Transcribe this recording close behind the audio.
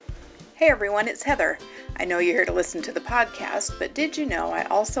Hey everyone, it's Heather. I know you're here to listen to the podcast, but did you know I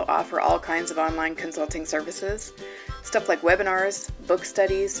also offer all kinds of online consulting services? Stuff like webinars, book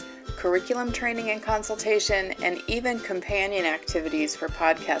studies, curriculum training and consultation, and even companion activities for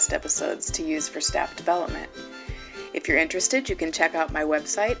podcast episodes to use for staff development. If you're interested, you can check out my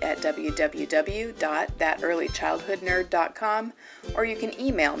website at www.thatearlychildhoodnerd.com, or you can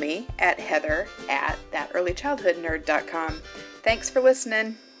email me at heather@thatearlychildhoodnerd.com. Thanks for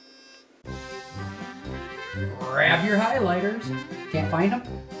listening. Grab your highlighters. Can't find them?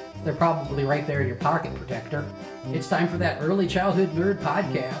 They're probably right there in your pocket protector. It's time for That Early Childhood Nerd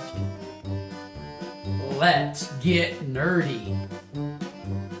podcast. Let's get nerdy.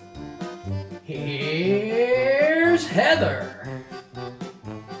 Here's Heather.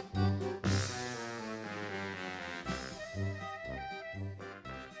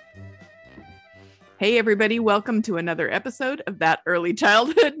 Hey everybody, welcome to another episode of That Early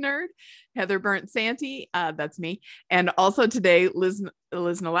Childhood Nerd. Heather Burnt-Santy, that's me. And also today, Liz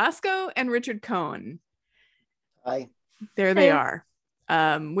Nolasco and Richard Cohen. Hi. There they are.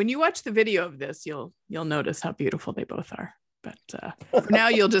 When you watch the video of this, you'll notice how beautiful they both are. But for now,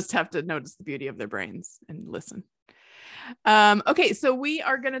 you'll just have to notice the beauty of their brains and listen. Okay, so we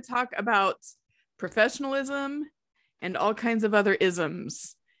are going to talk about professionalism and all kinds of other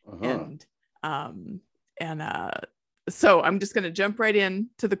isms. So I'm just going to jump right in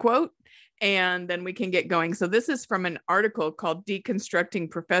to the quote and then we can get going. So this is from an article called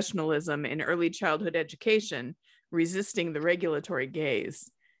Deconstructing Professionalism in Early Childhood Education, Resisting the Regulatory Gaze,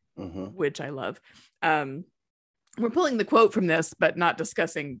 which I love. We're pulling the quote from this, but not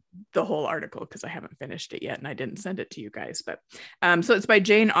discussing the whole article because I haven't finished it yet and I didn't send it to you guys. But so it's by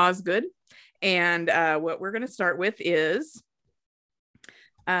Jane Osgood. And what we're going to start with is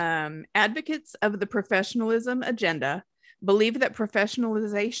advocates of the professionalism agenda believe that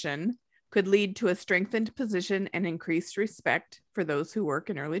professionalization could lead to a strengthened position and increased respect for those who work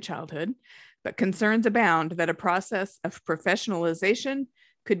in early childhood, but concerns abound that a process of professionalization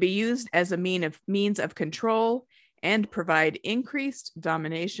could be used as a means of control and provide increased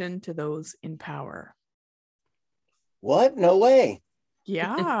domination to those in power. What? No way.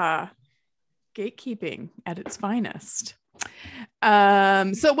 Yeah. Gatekeeping at its finest.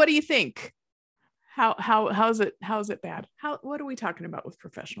 So what do you think? How's it bad? What are we talking about with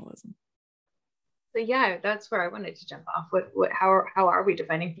professionalism? So yeah, that's where I wanted to jump off. How are we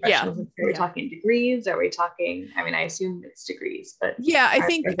defining professionalism? Are we talking degrees? Are we talking, I mean, I assume it's degrees, but yeah, I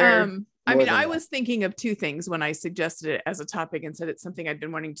think I was thinking of two things when I suggested it as a topic and said it's something I've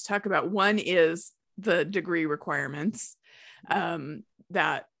been wanting to talk about. One is the degree requirements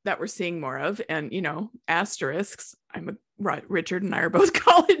that we're seeing more of, and asterisks. Richard and I are both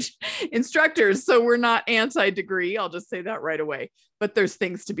college instructors, so we're not anti-degree. I'll just say that right away. But there's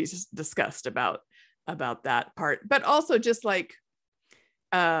things to be discussed about that part. But also just like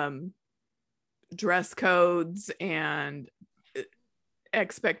dress codes and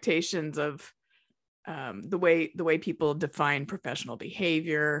expectations of the way people define professional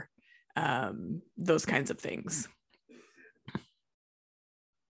behavior, those kinds of things.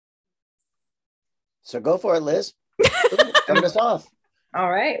 So go for it, Liz. Start us off.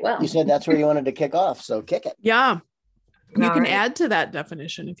 All right. Well, you said that's where you wanted to kick off, so kick it. Yeah. You All can right. add to that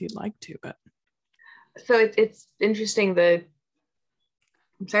definition if you'd like to, but so it's interesting. The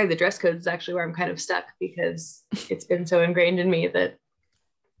dress code is actually where I'm kind of stuck because it's been so ingrained in me that,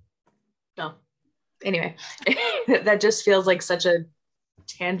 anyway, that just feels like such a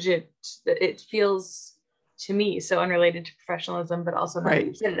tangent that it feels to me so unrelated to professionalism, but also now that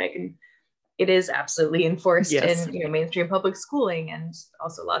you said it, it is absolutely enforced in mainstream public schooling and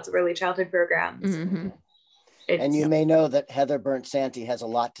also lots of early childhood programs. Mm-hmm. And you may know that Heather Burnt-Santy has a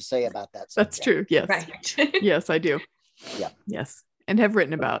lot to say about that subject. That's true. Yes. Right. Yes, I do. Yeah. Yes. And have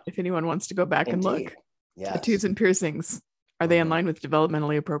written about, if anyone wants to go back and look. Yes. Tattoos and piercings. Are they in line with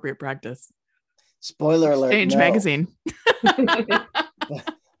developmentally appropriate practice? Spoiler alert. Exchange no. magazine.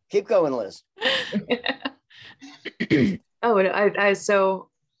 Keep going, Liz. So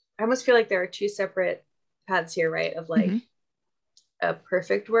I almost feel like there are two separate paths here, right? Of like a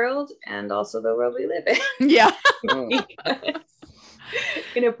perfect world and also the world we live in. Yeah.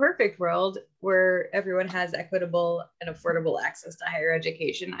 In a perfect world where everyone has equitable and affordable access to higher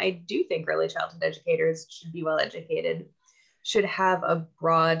education, I do think early childhood educators should be well educated, should have a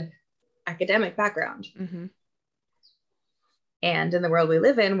broad academic background. Mm-hmm. And in the world we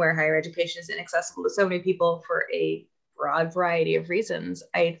live in, where higher education is inaccessible to so many people for a broad variety of reasons,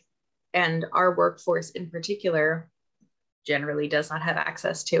 and our workforce in particular generally does not have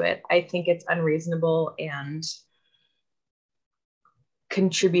access to it, I think it's unreasonable and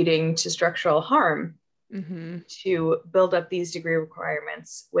contributing to structural harm Mm-hmm. to build up these degree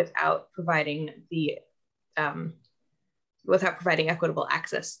requirements without providing equitable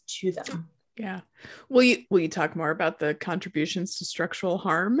access to them. Yeah. Will you talk more about the contributions to structural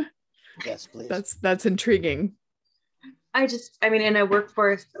harm? Yes, please. That's intriguing. In a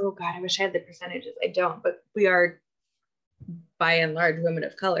workforce, oh God, I wish I had the percentages. I don't, but we are by and large women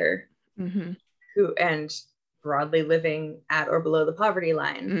of color Mm-hmm. who and broadly living at or below the poverty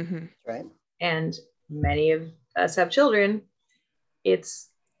line. Mm-hmm. Right. And many of us have children. It's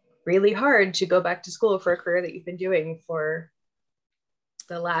really hard to go back to school for a career that you've been doing for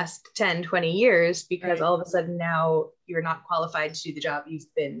the last 10, 20 years, because Right. all of a sudden now you're not qualified to do the job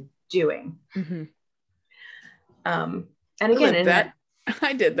you've been doing. Mm-hmm. And again, in that,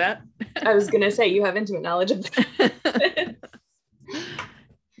 I did that. I was going to say, you have intimate knowledge of that.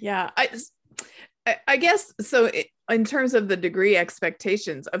 Yeah, I guess so. In terms of the degree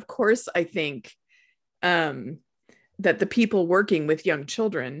expectations, of course, I think that the people working with young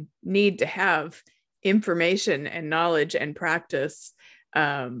children need to have information and knowledge and practice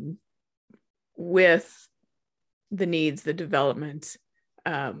with the needs, the development,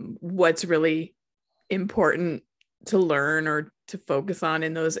 what's really important to learn or to focus on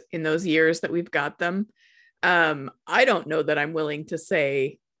in those years that we've got them. I don't know that I'm willing to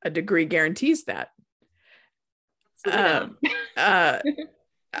say a degree guarantees that. I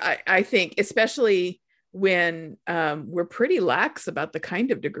think, especially when we're pretty lax about the kind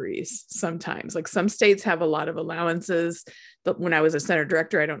of degrees sometimes. Like some states have a lot of allowances. But when I was a center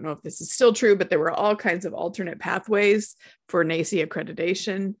director, I don't know if this is still true, but there were all kinds of alternate pathways for NAEYC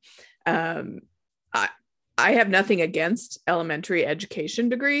accreditation. I have nothing against elementary education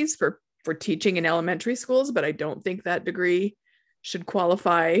degrees for teaching in elementary schools, but I don't think that degree should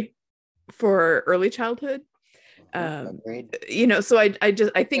qualify for early childhood. So I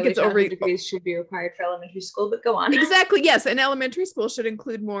think it's over. Degrees should be required for elementary school, but go on. Exactly. Yes. And elementary school should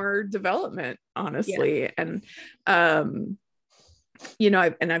include more development, honestly. Yeah. And, I've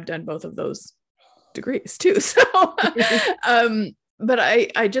done both of those degrees too. So, but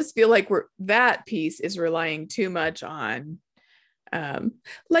I just feel like that piece is relying too much on,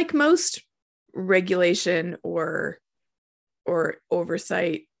 like most regulation or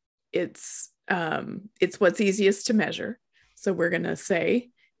oversight, it's what's easiest to measure. So we're going to say,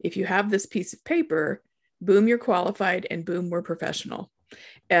 if you have this piece of paper, boom, you're qualified, and boom, we're professional.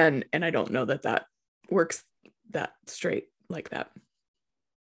 And I don't know that works that straight like that.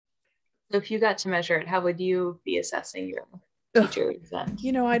 So if you got to measure it, how would you be assessing your teachers then?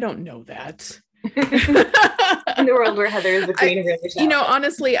 I don't know that. In the world where Heather is the queen of early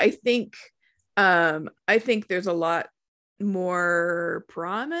honestly, I think there's a lot more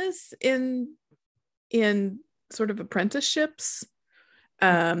promise in sort of apprenticeships,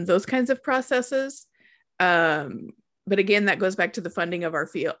 those kinds of processes. But again, that goes back to the funding of our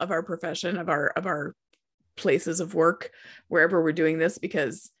field, of our profession, of our places of work, wherever we're doing this,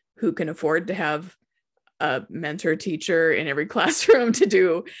 because who can afford to have a mentor teacher in every classroom to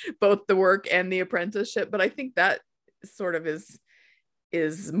do both the work and the apprenticeship? But I think that sort of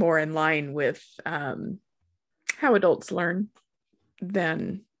is more in line with how adults learn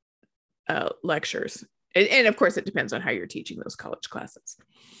than lectures. And of course, it depends on how you're teaching those college classes.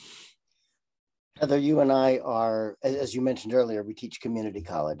 Heather, you and I are, as you mentioned earlier, we teach community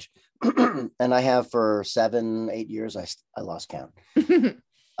college. And I have for 7-8 years, I lost count.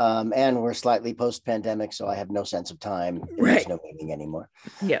 And we're slightly post-pandemic, so I have no sense of time. Right. There's no meaning anymore.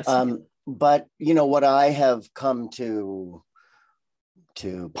 Yes. But what I have come to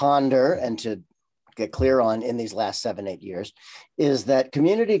ponder and to get clear on in these last 7-8 years is that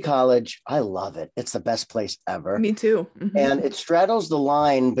community college, I love it. It's the best place ever. Me too. Mm-hmm. And it straddles the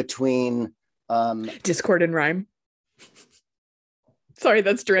line between discord and rhyme. Sorry,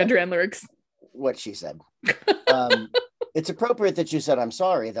 that's Duran Duran lyrics. What she said. It's appropriate that you said I'm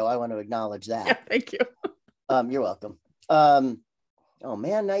sorry, though. I want to acknowledge that. Yeah, thank you. You're welcome. Oh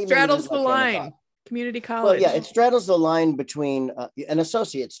man, now you straddles the line. Community college. Well, yeah, it straddles the line between an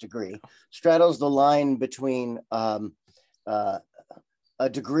associate's degree, straddles the line between a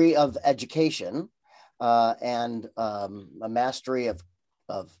degree of education and a mastery of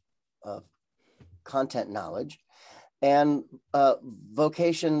content knowledge, and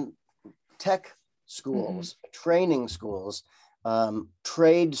vocation tech schools, training schools,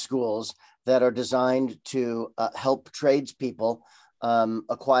 trade schools that are designed to help tradespeople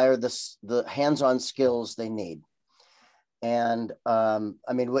acquire the hands-on skills they need. And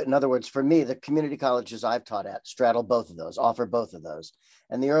in other words, for me, the community colleges I've taught at straddle both of those, offer both of those.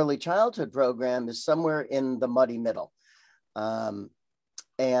 And the early childhood program is somewhere in the muddy middle.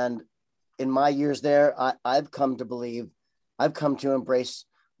 And in my years there, I've come to embrace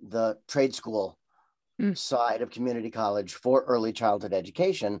the trade school side of community college for early childhood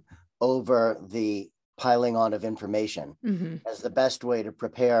education over the piling on of information as the best way to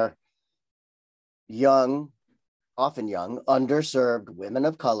prepare often young, underserved women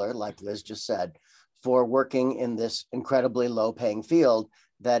of color, like Liz just said, for working in this incredibly low paying field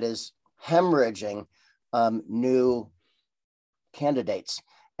that is hemorrhaging new candidates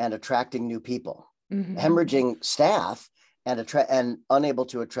and attracting new people, hemorrhaging staff and unable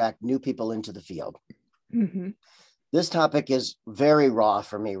to attract new people into the field. This topic is very raw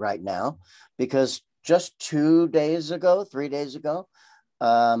for me right now because just 3 days ago,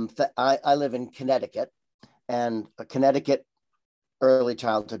 I live in Connecticut, and a Connecticut early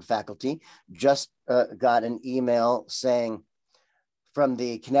childhood faculty just got an email saying from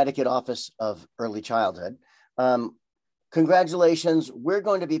the Connecticut Office of Early Childhood, congratulations, we're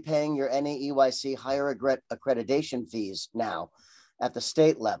going to be paying your NAEYC higher accreditation fees now at the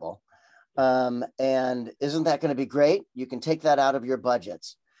state level. And isn't that going to be great? You can take that out of your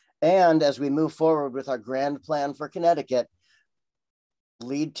budgets. And as we move forward with our grand plan for Connecticut,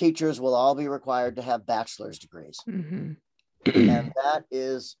 lead teachers will all be required to have bachelor's degrees. And that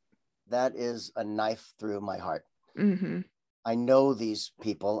is a knife through my heart. I know these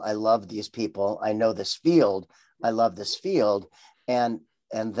people. I love these people. I know this field. I love this field. And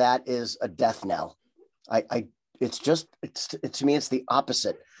that is a death knell. It's to me, it's the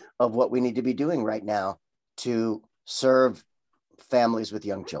opposite of what we need to be doing right now to serve families with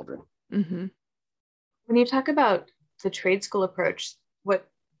young children. When you talk about the trade school approach, what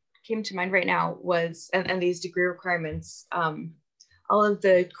came to mind right now was, and these degree requirements, all of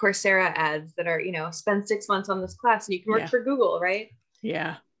the Coursera ads that are, spend 6 months on this class and you can work for Google, right?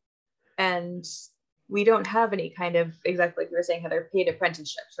 Yeah. And we don't have any kind of, exactly like you were saying, Heather, paid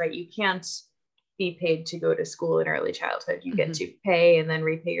apprenticeships, right? You can't be paid to go to school in early childhood. You get to pay and then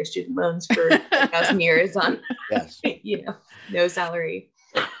repay your student loans for 1,000 years on, no salary.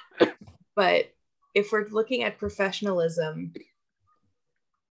 But if we're looking at professionalism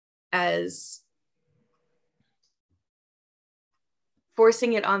as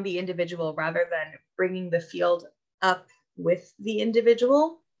forcing it on the individual rather than bringing the field up with the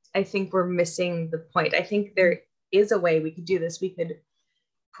individual, I think we're missing the point. I think there is a way we could do this. We could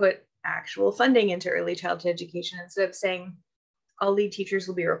put actual funding into early childhood education instead of saying all lead teachers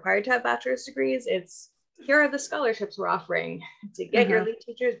will be required to have bachelor's degrees. It's here are the scholarships we're offering to get your lead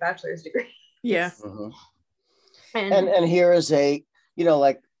teacher's bachelor's degree. Yeah. And here is a,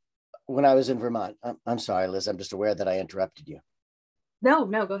 like when I was in Vermont, I'm sorry, Liz, I'm just aware that I interrupted you. No,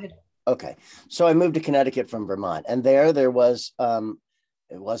 go ahead. Okay. So I moved to Connecticut from Vermont, and there was,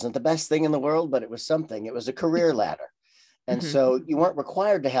 it wasn't the best thing in the world, but it was something. It was a career ladder. And so you weren't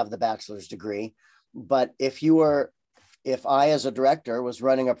required to have the bachelor's degree, but if I, as a director, was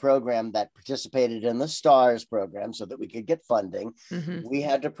running a program that participated in the STARS program so that we could get funding, we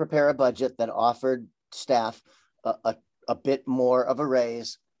had to prepare a budget that offered staff a bit more of a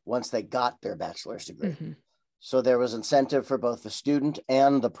raise once they got their bachelor's degree. So there was incentive for both the student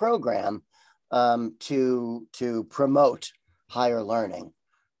and the program to promote higher learning.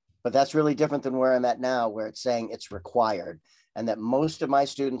 But that's really different than where I'm at now, where it's saying it's required. And that most of my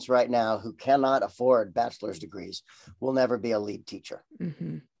students right now who cannot afford bachelor's degrees will never be a lead teacher,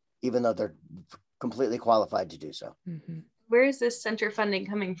 even though they're completely qualified to do so. Where is this center funding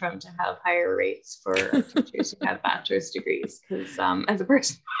coming from to have higher rates for teachers who have bachelor's degrees? Because as a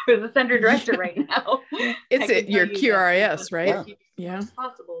person who's a center director right now, it's your QRIS, right? Yeah. It's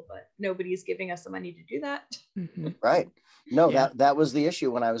possible, but nobody's giving us the money to do that. Right. No, that was the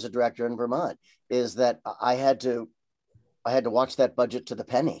issue when I was a director in Vermont, is that I had to watch that budget to the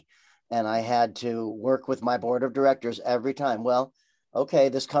penny, and I had to work with my board of directors every time. Well, okay,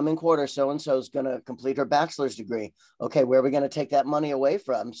 this coming quarter, so-and-so is going to complete her bachelor's degree. Okay, where are we going to take that money away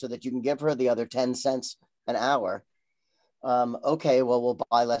from so that you can give her the other 10 cents an hour? Okay, well, we'll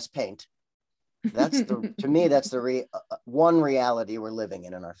buy less paint. To me, that's the one reality we're living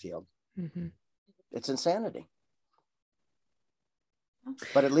in our field. It's insanity.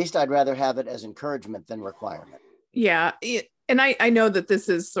 But at least I'd rather have it as encouragement than requirement. Yeah. And I know that this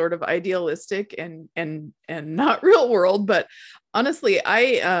is sort of idealistic and not real world, but honestly,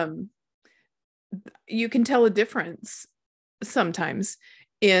 you can tell a difference sometimes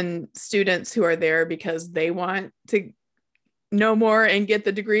in students who are there because they want to know more and get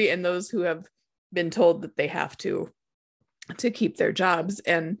the degree, and those who have been told that they have to keep their jobs.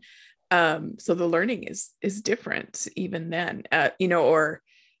 And so the learning is different even then, like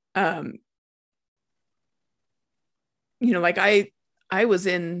I was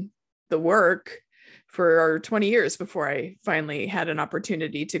in the work for 20 years before I finally had an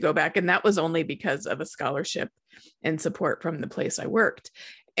opportunity to go back. And that was only because of a scholarship and support from the place I worked.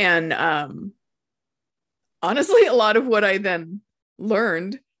 And honestly, a lot of what I then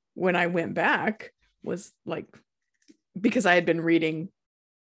learned when I went back was like, because I had been reading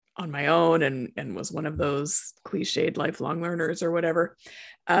on my own and was one of those cliched lifelong learners or whatever.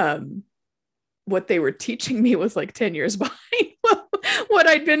 What they were teaching me was like 10 years behind what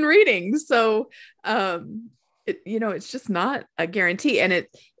I'd been reading. So, it's just not a guarantee. And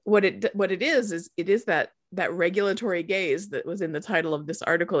what it is that regulatory gaze that was in the title of this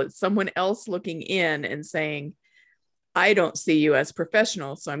article. It's someone else looking in and saying, I don't see you as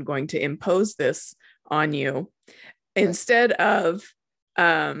professional, so I'm going to impose this on you, instead of,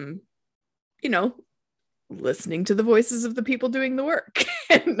 listening to the voices of the people doing the work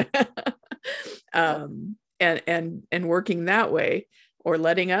and working that way, or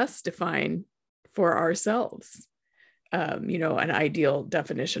letting us define for ourselves, an ideal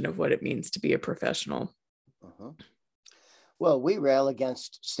definition of what it means to be a professional. Uh-huh. Well, we rail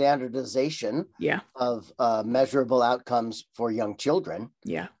against standardization of measurable outcomes for young children.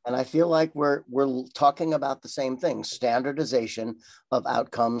 Yeah. And I feel like we're talking about the same thing, standardization of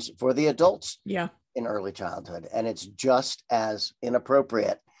outcomes for the adults in early childhood. And it's just as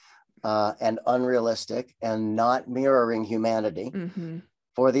inappropriate and unrealistic and not mirroring humanity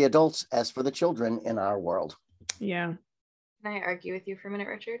for the adults as for the children in our world. Yeah. Can I argue with you for a minute,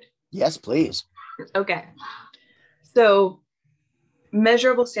 Richard? Yes, please. Okay. So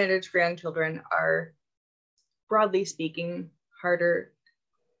measurable standards for young children are, broadly speaking, harder.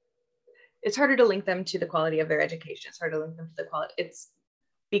 It's harder to link them to the quality of their education. It's harder to link them to the quality. It's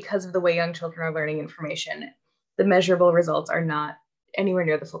because of the way young children are learning information. The measurable results are not anywhere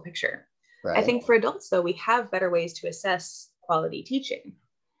near the full picture. Right. I think for adults, though, we have better ways to assess quality teaching.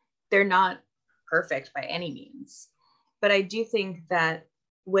 They're not perfect by any means, but I do think that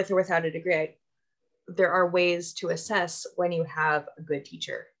with or without a degree, there are ways to assess when you have a good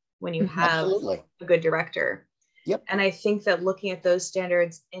teacher, when you have a good director. Yep. And I think that looking at those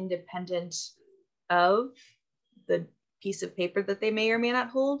standards independent of the piece of paper that they may or may not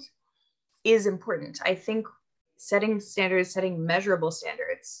hold is important. I think setting standards, setting measurable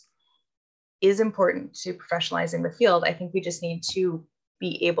standards is important to professionalizing the field. I think we just need to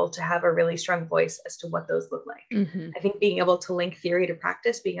be able to have a really strong voice as to what those look like. I think being able to link theory to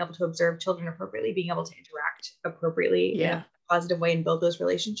practice, being able to observe children appropriately, being able to interact appropriately in a positive way and build those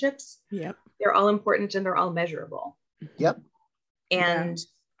relationships. Yep. They're all important and they're all measurable. Yep. And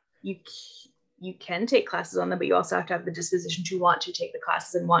you can take classes on them, but you also have to have the disposition to want to take the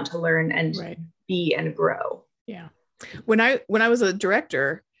classes and want to learn and be and grow. Yeah. When I was a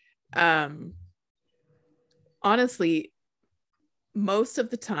director, honestly, most of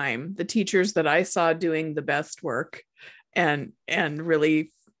the time, the teachers that I saw doing the best work and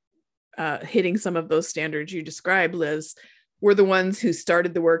really hitting some of those standards you described, Liz, were the ones who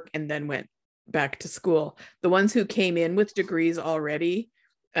started the work and then went back to school. The ones who came in with degrees already,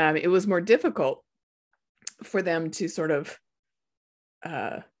 it was more difficult for them to sort of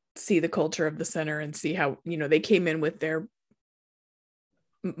see the culture of the center and see how, they came in with their,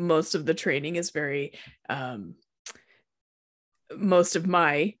 most of the training is very, most of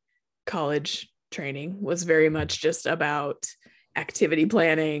my college training was very much just about activity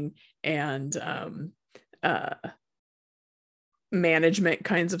planning and management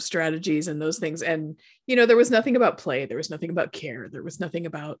kinds of strategies and those things. And, there was nothing about play. There was nothing about care. There was nothing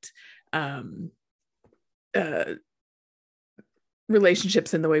about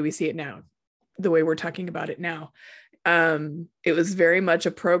relationships in the way we see it now, the way we're talking about it now. It was very much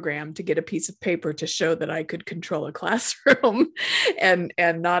a program to get a piece of paper to show that I could control a classroom and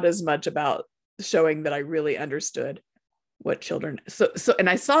not as much about showing that I really understood what children. So, and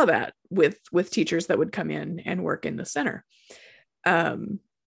I saw that with teachers that would come in and work in the center. Again,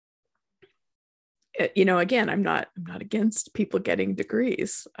 I'm not against people getting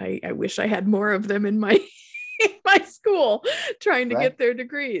degrees. I wish I had more of them in my school trying to get their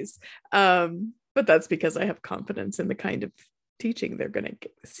degrees. But that's because I have confidence in the kind of teaching they're going to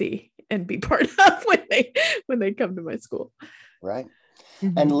see and be part of when they come to my school. Right.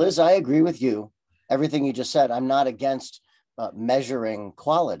 And Liz, I agree with you. Everything you just said. I'm not against measuring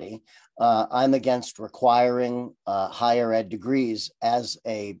quality. I'm against requiring higher ed degrees as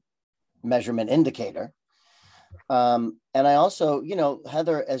a measurement indicator. And I also,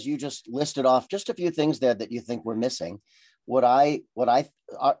 Heather, as you just listed off, just a few things there that you think we're missing. The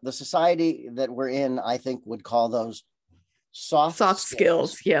society that we're in, I think, would call those soft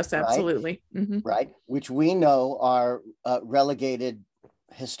skills. Yes, absolutely. Right? Mm-hmm. Right, which we know are relegated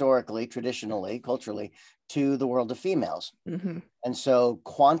historically, traditionally, culturally, to the world of females. Mm-hmm. And so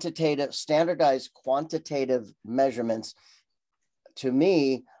standardized quantitative measurements, to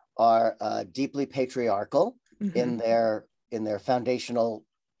me, are deeply patriarchal Mm-hmm. in their foundational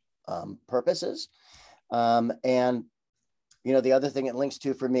purposes. And the other thing it links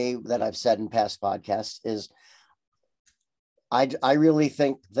to for me that I've said in past podcasts is I really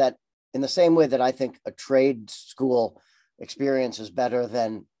think that in the same way that I think a trade school experience is better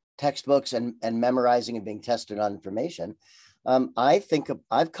than textbooks and memorizing and being tested on information,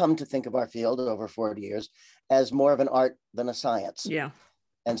 I've come to think of our field over 40 years as more of an art than a science. Yeah.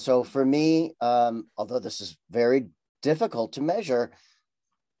 And so for me, although this is very difficult to measure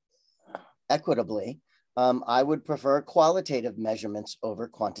equitably, I would prefer qualitative measurements over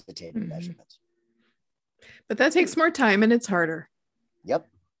quantitative measurements. But that takes more time and it's harder. Yep.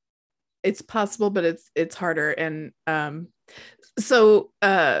 It's possible, but it's harder. And so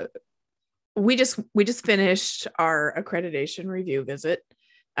we just finished our accreditation review visit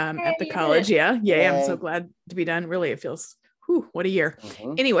at the college. Yeah. Yay. I'm so glad to be done. Really, it feels, what a year.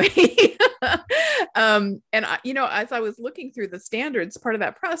 Mm-hmm. Anyway, and as I was looking through the standards, part of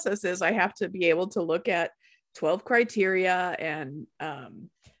that process is I have to be able to look at 12 criteria and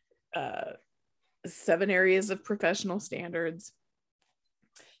 7 areas of professional standards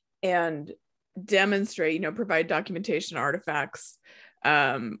and demonstrate, provide documentation artifacts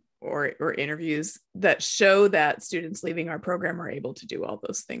or interviews that show that students leaving our program are able to do all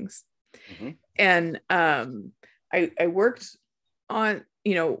those things. Mm-hmm. And I worked on,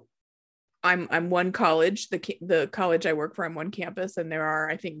 I'm one college, the college I work for, I'm one campus, and there are,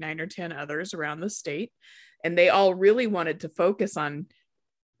 I think, 9 or 10 others around the state. And they all really wanted to focus on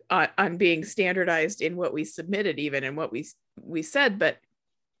being standardized in what we submitted, even and what we said, but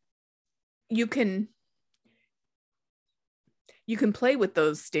you can play with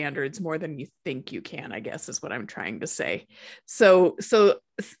those standards more than you think you can, I guess is what I'm trying to say. So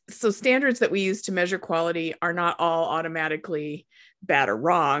standards that we use to measure quality are not all automatically bad or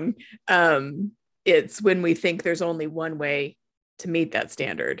wrong. It's when we think there's only one way to meet that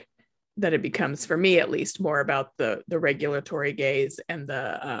standard that it becomes, for me at least, more about the regulatory gaze and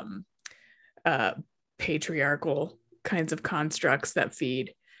the patriarchal kinds of constructs that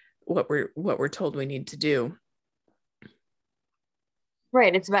feed what we're told we need to do.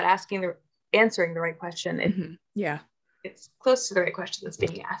 Right. It's about answering the right question. Mm-hmm. Yeah. It's close to the right question that's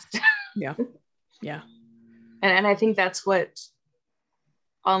being asked. Yeah. Yeah. And I think that's what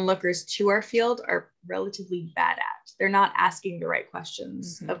onlookers to our field are relatively bad at. They're not asking the right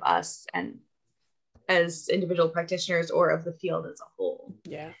questions mm-hmm. of us and as individual practitioners or of the field as a whole.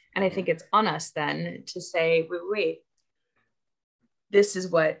 Yeah. And I think it's on us then to say, wait, this is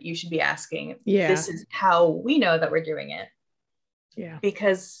what you should be asking. Yeah. This is how we know that we're doing it. Yeah.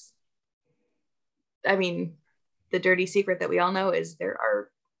 Because, I mean, the dirty secret that we all know is there are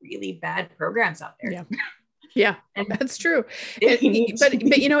really bad programs out there. Yeah. Yeah, and that's true. But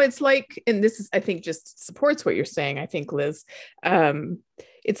it's like, and this is, I think, just supports what you're saying, I think, Liz.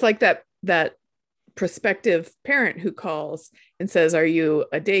 It's like that prospective parent who calls and says, are you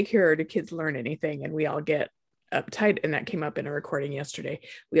a daycare or do kids learn anything? And we all get uptight, and that came up in a recording yesterday.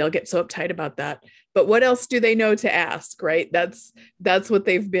 We all get so uptight about that. But what else do they know to ask, right? That's what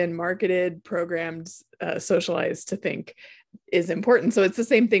they've been marketed, programmed, socialized to think is important. So it's the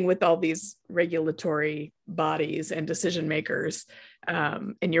same thing with all these regulatory bodies and decision makers.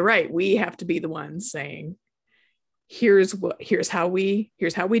 And you're right, we have to be the ones saying, here's how we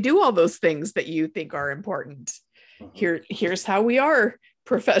do all those things that you think are important. Here's how we are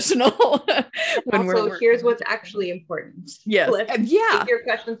professional. When also, here's what's actually important. Yes. Take your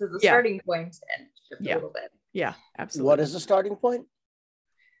questions as a starting point and shift a little bit. Yeah, absolutely. What is the starting point?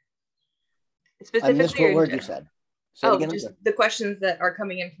 Specifically, I missed what word you said. Just the questions that are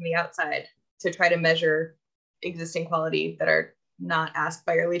coming in from the outside to try to measure existing quality that are not asked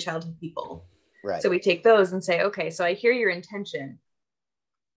by early childhood people. Right. So we take those and say, okay, so I hear your intention.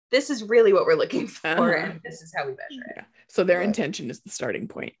 This is really what we're looking for, and this is how we measure it. Yeah. So their intention is the starting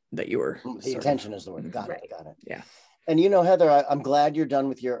point that you were. The intention is the word. Got it. Yeah. And Heather, I'm glad you're done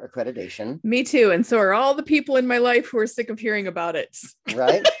with your accreditation. Me too. And so are all the people in my life who are sick of hearing about it.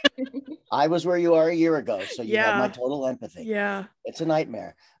 Right? I was where you are a year ago, so you have my total empathy. Yeah. It's a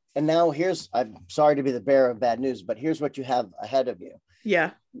nightmare. And now I'm sorry to be the bearer of bad news, but here's what you have ahead of you.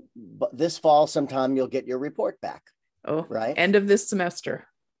 Yeah. But this fall sometime you'll get your report back. Oh, right. End of this semester.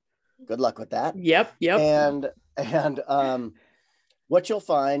 Good luck with that. Yep. And what you'll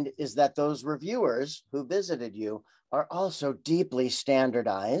find is that those reviewers who visited you are also deeply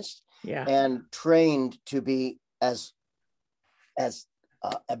standardized Yeah. and trained to be as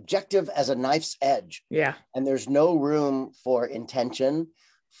objective as a knife's edge. Yeah. And there's no room for intention,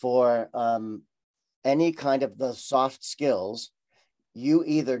 for any kind of the soft skills. You,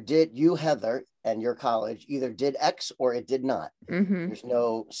 Heather, and your college either did X or it did not. Mm-hmm. There's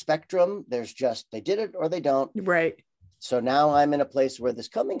no spectrum. There's just they did it or they don't. Right. So now I'm in a place where this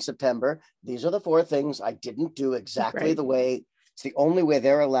coming September, these are the 4 things I didn't do exactly the way. It's the only way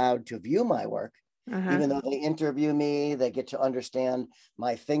they're allowed to view my work. Even though they interview me, they get to understand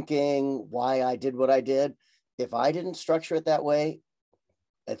my thinking, why I did what I did. If I didn't structure it that way,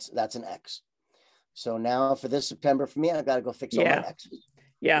 that's an X. So now for this September, for me, I've got to go fix all my X's,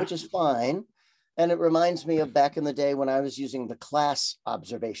 which is fine. And it reminds me of back in the day when I was using the class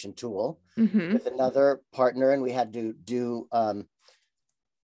observation tool with another partner, and we had to do and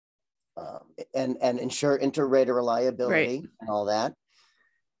ensure inter-rater reliability and all that.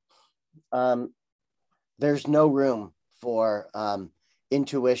 There's no room for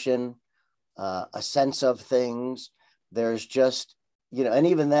intuition, a sense of things. There's just, and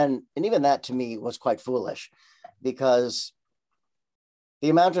even that to me was quite foolish, because the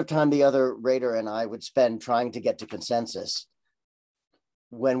amount of time the other rater and I would spend trying to get to consensus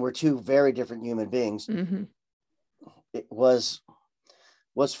when we're 2 very different human beings, it was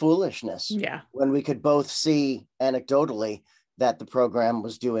foolishness. Yeah. When we could both see anecdotally that the program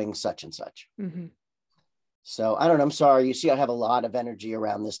was doing such and such. So I don't know. I'm sorry. You see, I have a lot of energy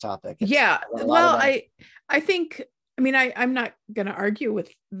around this topic. Well, I think, I'm not going to argue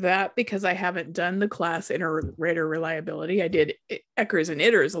with that, because I haven't done the class inter-rater reliability. I did Eckers and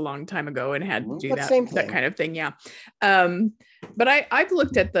Itters a long time ago and had to do that kind of thing. Yeah. But I've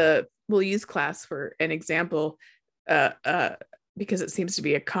looked at we'll use class for an example, because it seems to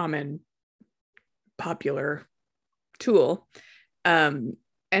be a common, popular tool. And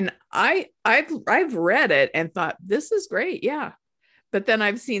I've read it and thought, this is great. Yeah. But then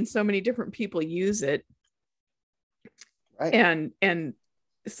I've seen so many different people use it. Right. And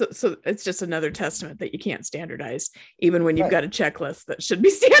so it's just another testament that you can't standardize, even when you've got a checklist that should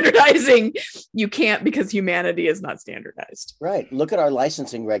be standardizing. You can't, because humanity is not standardized. Right. Look at our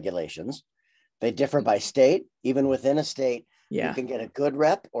licensing regulations. They differ by state. Even within a state, you can get a good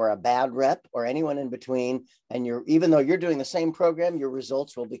rep or a bad rep or anyone in between. And even though you're doing the same program, your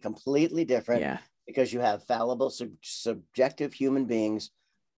results will be completely different because you have fallible, subjective human beings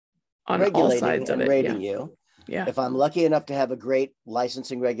on all sides of it, rating you. Yeah. If I'm lucky enough to have a great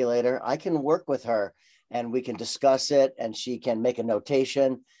licensing regulator, I can work with her and we can discuss it and she can make a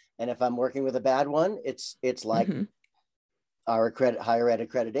notation. And if I'm working with a bad one, it's like our higher ed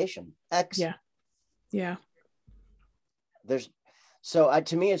accreditation X. Yeah. Yeah.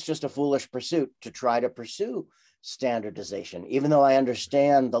 To me, it's just a foolish pursuit to try to pursue standardization, even though I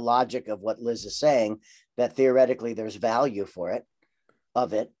understand the logic of what Liz is saying, that theoretically there's value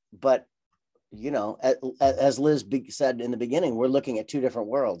of it. But, as Liz said in the beginning, we're looking at 2 different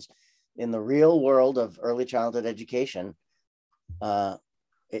worlds. In the real world of early childhood education,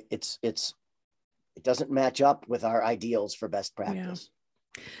 it doesn't match up with our ideals for best practice.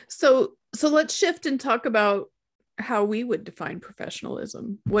 Yeah. So let's shift and talk about how we would define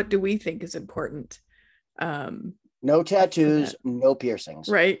professionalism. What do we think is important? No tattoos, no piercings.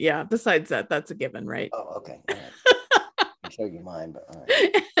 Right. Yeah. Besides that, that's a given, right? Oh, okay. All right. I'll show you mine, but all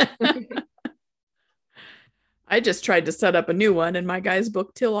right. I just tried to set up a new one and my guy's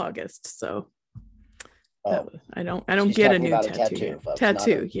booked till August. So I don't get a new tattoo.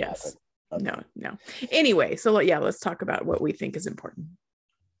 Tattoo. Yes. Okay. No. Anyway. So let's talk about what we think is important.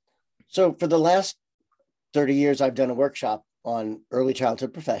 So for the last 30 years, I've done a workshop on early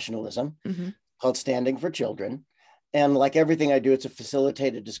childhood professionalism called Standing for Children. And like everything I do, it's a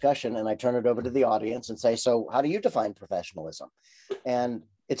facilitated discussion. And I turn it over to the audience and say, so how do you define professionalism? And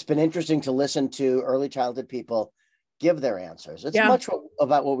it's been interesting to listen to early childhood people give their answers. It's much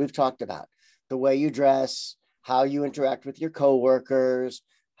about what we've talked about. The way you dress, how you interact with your coworkers,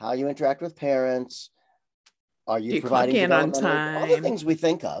 how you interact with parents. Are you providing on time? All the things we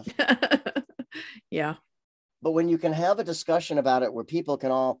think of. Yeah. But when you can have a discussion about it where people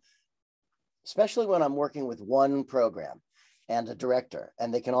can all, especially when I'm working with one program and a director,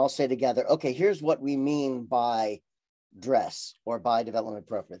 and they can all say together, okay, here's what we mean by dress or by development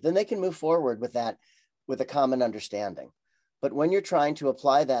appropriate, then they can move forward with that with a common understanding. But when you're trying to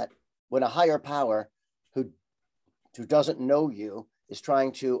apply that, when a higher power who doesn't know you is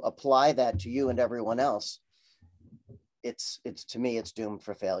trying to apply that to you and everyone else, it's to me, it's doomed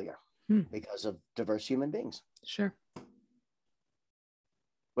for failure because of diverse human beings. Sure.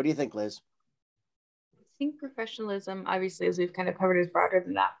 What do you think, Liz? think professionalism, obviously, as we've kind of covered, is broader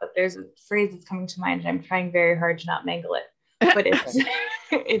than that, but there's a phrase that's coming to mind and I'm trying very hard to not mangle it. But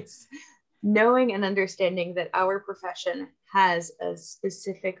it's knowing and understanding that our profession has a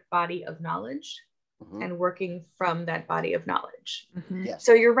specific body of knowledge and working from that body of knowledge. Yes.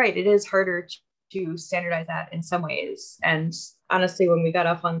 So you're right, it is harder to standardize that in some ways. And honestly, when we got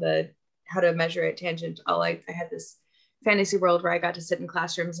off on the how to measure it tangent, I had this fantasy world where I got to sit in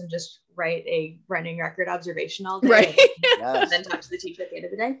classrooms and just write a running record observation all day, Right. and then talk to the teacher at the end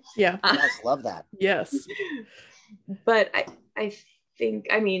of the day. Yeah. Yes, love that. Yes. But I think,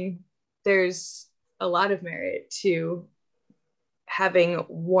 I mean, there's a lot of merit to having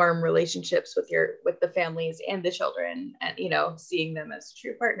warm relationships with the families and the children, and, you know, seeing them as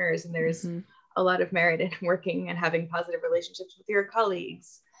true partners. And there's a lot of merit in working and having positive relationships with your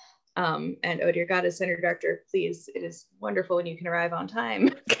colleagues. And oh dear God, as Center Director, please, it is wonderful when you can arrive on time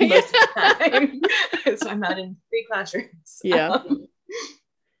most of the time. So I'm not in 3 classrooms. Yeah.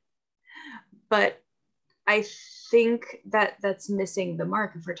 But I think that that's missing the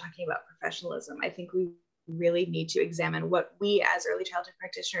mark if we're talking about professionalism. I think we really need to examine what we as early childhood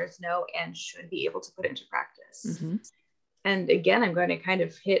practitioners know and should be able to put into practice. And again, I'm going to kind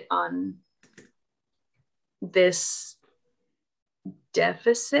of hit on this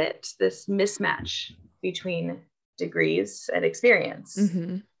deficit, this mismatch between degrees and experience.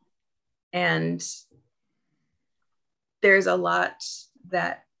 And there's a lot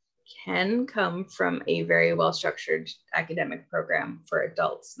that can come from a very well-structured academic program for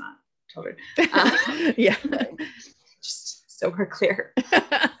adults, not children. Yeah. Just so we're clear.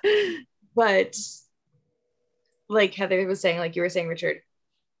 But like Heather was saying, like you were saying, Richard,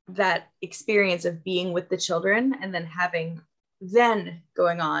 that experience of being with the children and then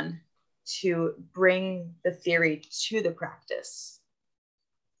going on to bring the theory to the practice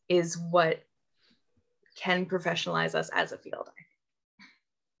is what can professionalize us as a field.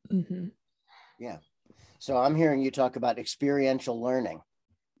 Yeah. So I'm hearing you talk about experiential learning.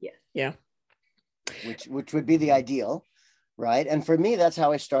 Yes. Yeah. Which would be the ideal, right? And for me, that's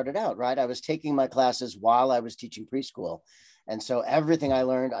how I started out, right? I was taking my classes while I was teaching preschool. And so everything I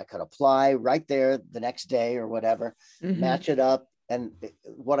learned, I could apply right there the next day or whatever, match it up. And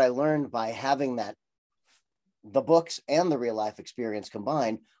what I learned by having the books and the real life experience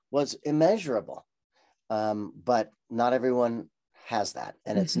combined was immeasurable. But not everyone has that.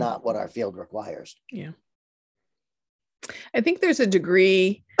 And it's not what our field requires. Yeah. I think there's a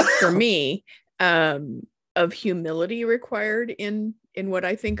degree for me of humility required in what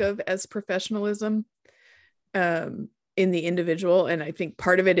I think of as professionalism in the individual. And I think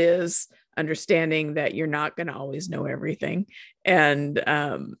part of it is understanding that you're not going to always know everything. And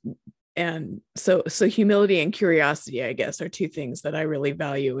so humility and curiosity, I guess, are 2 things that I really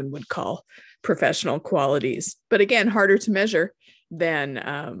value and would call professional qualities. But again, harder to measure than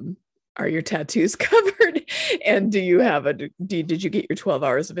are your tattoos covered? And do you have did you get your 12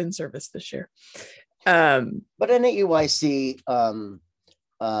 hours of in-service this year? But NAUIC, not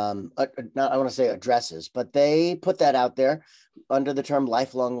I want to say addresses, but they put that out there under the term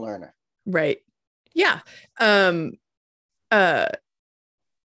lifelong learner. Right. Yeah. Where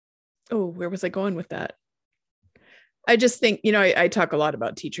was I going with that? I just think, I talk a lot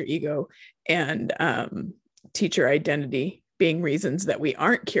about teacher ego and teacher identity being reasons that we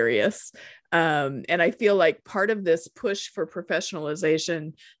aren't curious. And I feel like part of this push for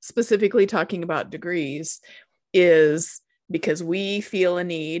professionalization, specifically talking about degrees, is because we feel a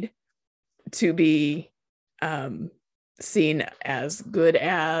need to be seen as good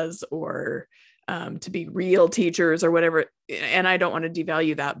as, or to be real teachers or whatever. And I don't want to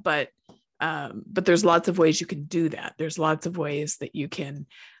devalue that, but there's lots of ways you can do that. There's lots of ways that you can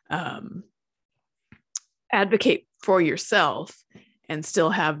advocate for yourself and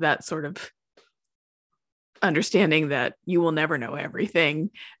still have that sort of understanding that you will never know everything.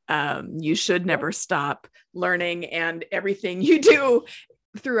 You should never stop learning, and everything you do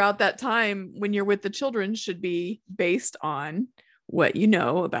throughout that time when you're with the children should be based on what you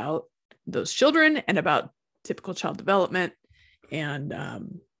know about those children and about typical child development. And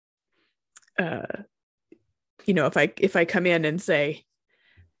if I come in and say,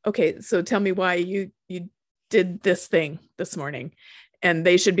 okay, so tell me why you did this thing this morning, and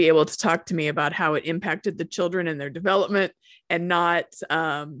they should be able to talk to me about how it impacted the children and their development, and not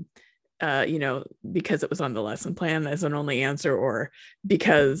because it was on the lesson plan as an only answer, or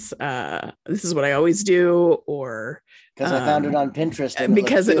because this is what I always do, or because I found it on Pinterest.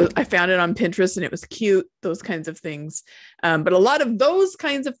 I found it on Pinterest and it was cute, those kinds of things. But a lot of those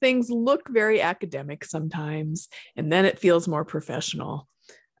kinds of things look very academic sometimes, and then it feels more professional.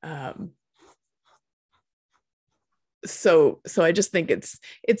 so I just think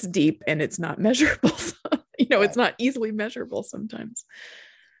it's deep and it's not measurable. Right. It's not easily measurable sometimes.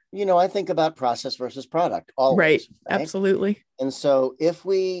 I think about process versus product always. Right. Absolutely. And so if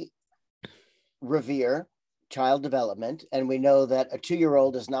we revere child development, and we know that a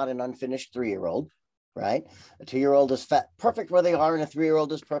 2-year-old is not an unfinished 3-year-old, right? A 2-year-old is perfect where they are, and a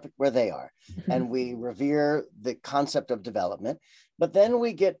 3-year-old is perfect where they are. Mm-hmm. And we revere the concept of development, but then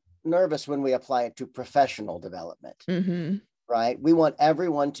we get nervous when we apply it to professional development, mm-hmm. right? We want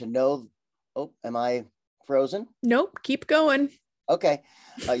everyone to know. Oh, am I frozen? Nope. Keep going. Okay.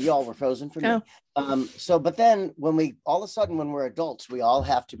 Y'all were frozen for me. Oh. But then when all of a sudden, when we're adults, we all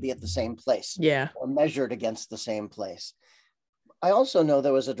have to be at the same place. Yeah. Or measured against the same place. I also know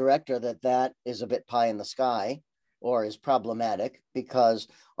there was a director that is a bit pie in the sky, or is problematic, because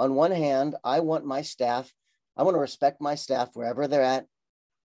on one hand, I want to respect my staff wherever they're at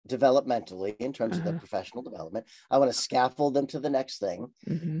developmentally in terms of their professional development. I want to scaffold them to the next thing.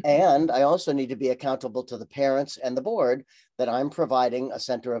 Mm-hmm. And I also need to be accountable to the parents and the board that I'm providing a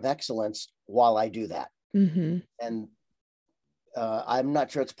center of excellence while I do that. Mm-hmm. And I'm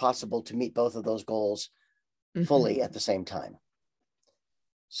not sure it's possible to meet both of those goals fully at the same time.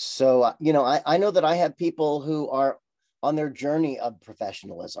 So, I know that I have people who are on their journey of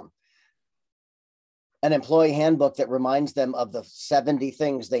professionalism. An employee handbook that reminds them of the 70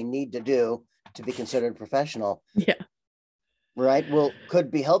 things they need to do to be considered professional. Yeah. Right. Well,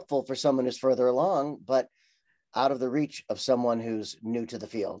 could be helpful for someone who's further along, but out of the reach of someone who's new to the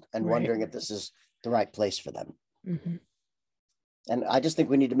field and wondering if this is the right place for them. Mm-hmm. And I just think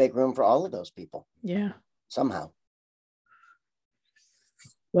we need to make room for all of those people. Yeah. Somehow.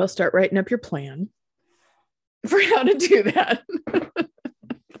 Well, start writing up your plan for how to do that.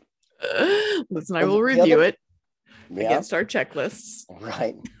 Liz and I will review it against our checklists.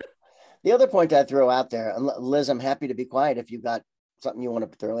 Right. The other point I'd throw out there, and Liz, I'm happy to be quiet if you've got something you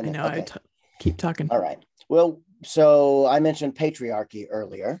want to throw in. I know. Okay. Keep talking. All right. Well, so I mentioned patriarchy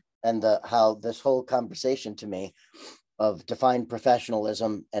earlier, and how this whole conversation to me of defined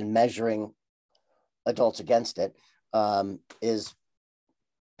professionalism and measuring adults against it is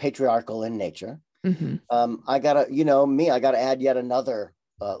patriarchal in nature. Mm-hmm. I gotta add yet another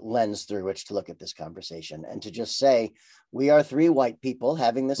lens through which to look at this conversation, and to just say we are 3 white people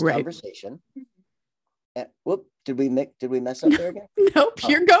having this conversation. And, did we mess up there again? Nope,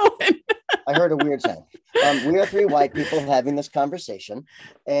 you're going. I heard a weird sound. We are 3 white people having this conversation,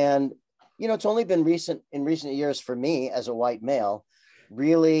 and it's only been in recent years for me as a white male,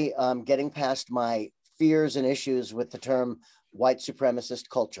 really getting past my fears and issues with the term white supremacist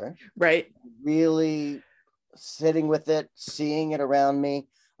culture. Right. Really sitting with it, seeing it around me,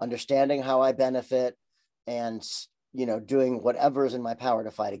 understanding how I benefit, and doing whatever is in my power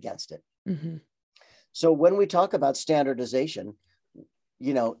to fight against it. Mm-hmm. So when we talk about standardization,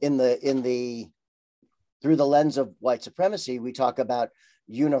 through the lens of white supremacy, we talk about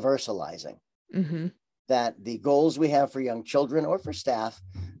universalizing. Mm-hmm. That the goals we have for young children or for staff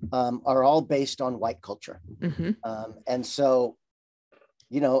are all based on white culture. Mm-hmm. And so,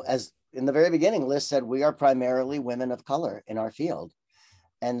 as in the very beginning, Liz said, we are primarily women of color in our field.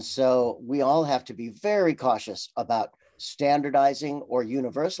 And so we all have to be very cautious about standardizing or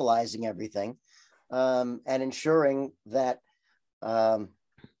universalizing everything, and ensuring that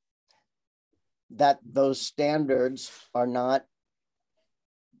that those standards are not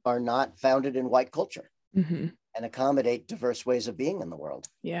founded in white culture. Mm-hmm. And accommodate diverse ways of being in the world.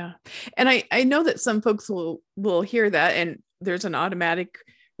 Yeah. And I know that some folks will hear that, and there's an automatic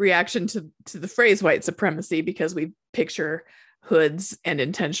reaction to the phrase white supremacy because we picture hoods and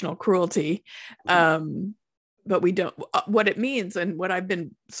intentional cruelty. But we don't, what it means, and what I've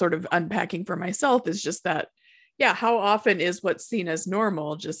been sort of unpacking for myself is just that, how often is what's seen as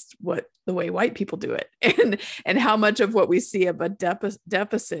normal just the way white people do it, and how much of what we see of a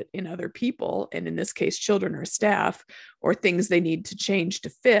deficit in other people, and in this case children or staff, or things they need to change to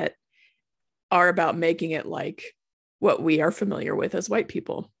fit, are about making it like what we are familiar with as white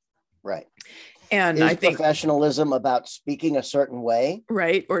people. Right. And is I think professionalism about speaking a certain way,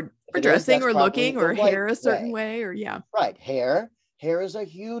 right, or dressing or looking or hair a certain way, or right. Hair is a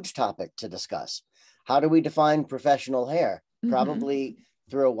huge topic to discuss. How do we define professional hair? Probably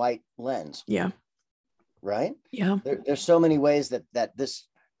through a white lens. Yeah. Right? Yeah. There's so many ways that this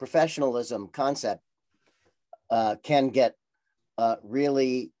professionalism concept can get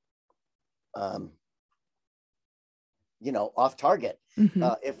really, off target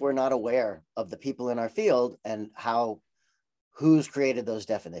if we're not aware of the people in our field and who's created those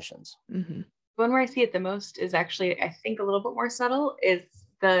definitions. Mm-hmm. One where I see it the most is actually, I think, a little bit more subtle, is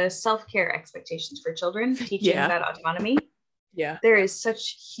the self-care expectations for children, teaching that autonomy. Yeah. There is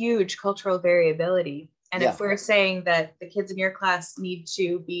such huge cultural variability. And Yeah. if we're saying that the kids in your class need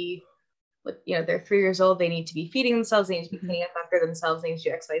to be, you know, they're 3 years old, they need to be feeding themselves, they need to be cleaning up after themselves, they need to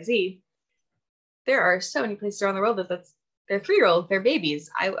do X, Y, Z. There are so many places around the world that's they're 3-year-old, they're babies.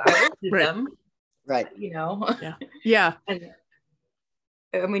 I will feed them. Right. You know? Yeah. Yeah.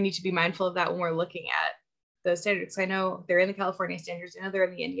 And we need to be mindful of that when we're looking at those standards. I know they're in the California standards. I know they're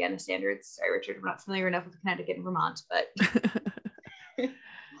in the Indiana standards. Sorry, Richard, I'm not familiar enough with Connecticut and Vermont, but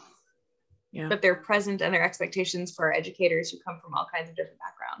yeah. But they're present, and their expectations for educators who come from all kinds of different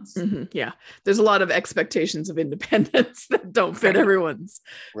backgrounds. Mm-hmm. Yeah. There's a lot of expectations of independence that don't fit everyone's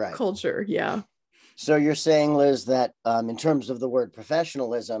culture. Yeah. So you're saying, Liz, that in terms of the word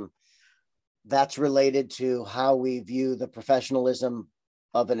professionalism, that's related to how we view the professionalism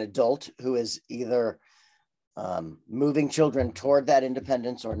of an adult who is either moving children toward that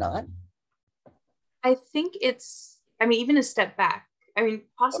independence or not? I think it's, I mean, even a step back. I mean,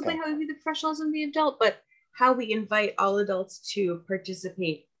 possibly how we view the professionalism of the adult, but how we invite all adults to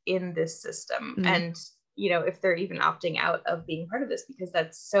participate in this system. Mm. And, you know, if they're even opting out of being part of this because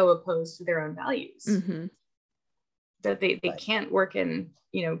that's so opposed to their own values, that they can't work in,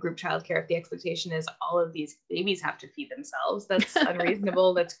 you know, group childcare if the expectation is all of these babies have to feed themselves. That's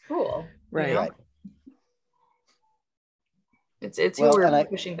unreasonable. That's cruel. Right. You know? Right. It's who we're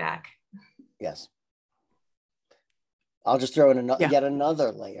pushing back. Yes. I'll just throw in yet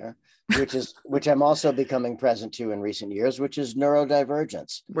another layer, which I'm also becoming present to in recent years, which is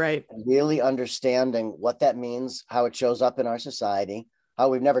neurodivergence. Right. Really understanding what that means, how it shows up in our society, how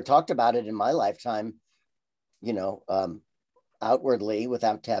we've never talked about it in my lifetime, you know, outwardly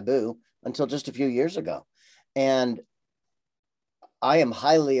without taboo until just a few years ago. And I am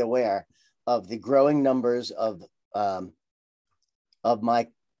highly aware of the growing numbers of my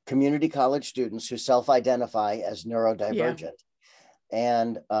community college students who self-identify as neurodivergent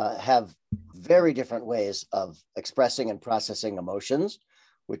and have very different ways of expressing and processing emotions,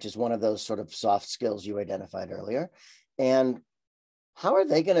 which is one of those sort of soft skills you identified earlier. And how are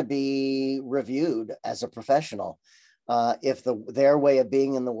they going to be reviewed as a professional if their way of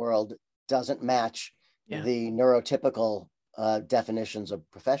being in the world doesn't match the neurotypical definitions of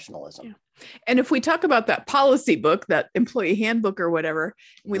professionalism? Yeah. And if we talk about that policy book, that employee handbook or whatever,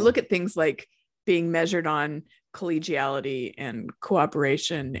 we look at things like being measured on collegiality and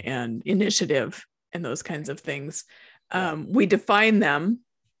cooperation and initiative and those kinds of things. We define them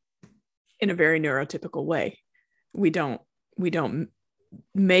in a very neurotypical way. We don't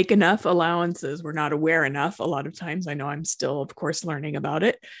make enough allowances. We're not aware enough. A lot of times, I know I'm still, of course, learning about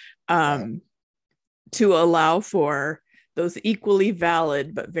it, to allow for those equally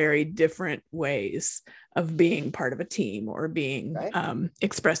valid but very different ways of being part of a team or being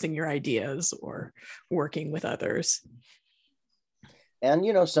expressing your ideas or working with others. And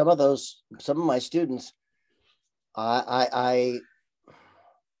you know, some of my students, I'm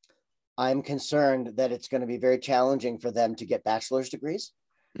concerned that it's going to be very challenging for them to get bachelor's degrees.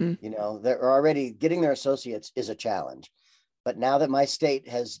 You know, they're already getting their associates is a challenge, but now that my state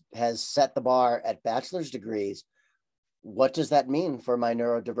has set the bar at bachelor's degrees, what does that mean for my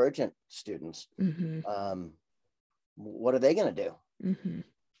neurodivergent students? What are they going to do?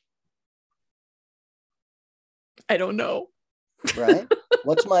 I don't know. Right?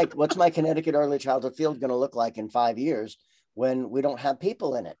 What's my Connecticut early childhood field going to look like in 5 years when we don't have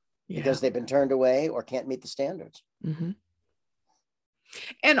people in it because they've been turned away or can't meet the standards?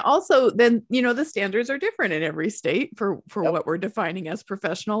 And also then, you know, the standards are different in every state for what we're defining as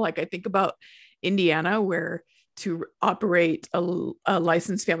professional. Like I think about Indiana, where to operate a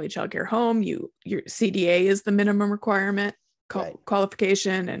licensed family childcare home, your CDA is the minimum requirement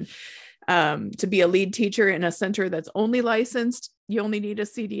qualification. And to be a lead teacher in a center that's only licensed, you only need a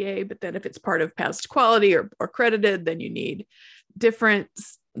CDA. But then if it's part of Paths to Quality or accredited, then you need different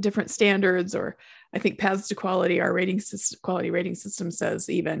standards. Or I think Paths to Quality, our quality rating system says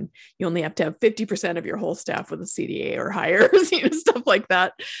even you only have to have 50% of your whole staff with a CDA or higher, you know, stuff like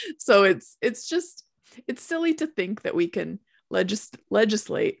that. So it's silly to think that we can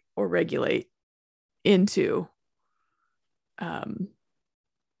legislate or regulate into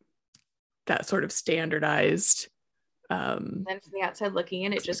that sort of standardized. Then from the outside looking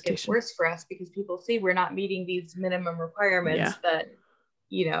in, it just gets worse for us because people see we're not meeting these minimum requirements that,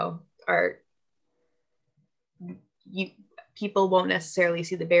 you know, people won't necessarily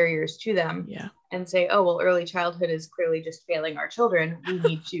see the barriers to them and say, oh, well, early childhood is clearly just failing our children. We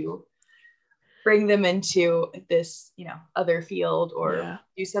need to bring them into this, you know, other field or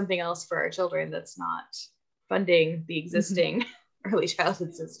do something else for our children that's not funding the existing early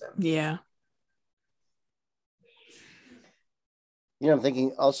childhood system. Yeah. You know,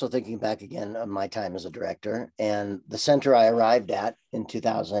 I'm also thinking back again on my time as a director, and the center I arrived at in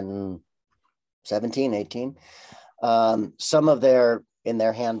 2017, 18. Some of in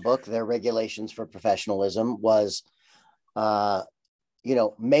their handbook, their regulations for professionalism was, may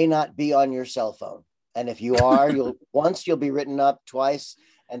not be on your cell phone. And if you are, you'll be written up, twice,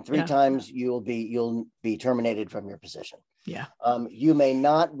 and 3 times you'll be terminated from your position. Yeah. You may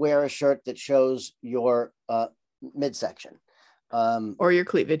not wear a shirt that shows your midsection. Or your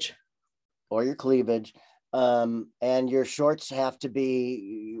cleavage. And your shorts have to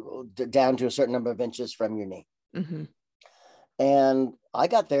be down to a certain number of inches from your knee. Mm-hmm. And I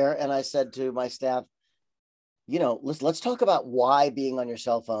got there and I said to my staff, let's talk about why being on your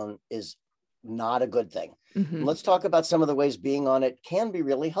cell phone is not a good thing. Mm-hmm. Let's talk about some of the ways being on it can be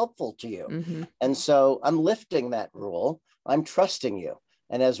really helpful to you. Mm-hmm. And so I'm lifting that rule. I'm trusting you.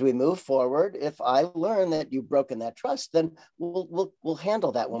 And as we move forward, if I learn that you've broken that trust, then we'll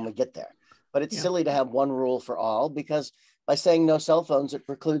handle that when we get there. But it's silly to have one rule for all, because by saying no cell phones, it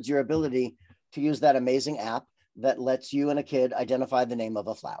precludes your ability to use that amazing app that lets you and a kid identify the name of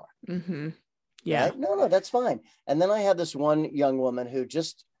a flower. Mm-hmm. Yeah. Right? No, that's fine. And then I had this one young woman who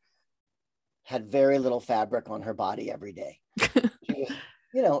just had very little fabric on her body every day.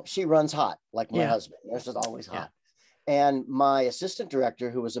 She runs hot like my husband. It's just always hot. And my assistant director,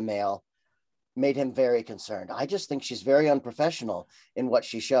 who was a male, made him very concerned. I just think she's very unprofessional in what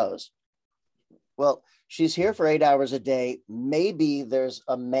she shows. Well, she's here for 8 hours a day. Maybe there's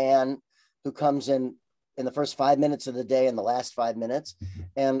a man who comes in the first 5 minutes of the day and the last 5 minutes.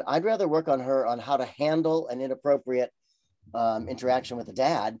 And I'd rather work on her on how to handle an inappropriate interaction with the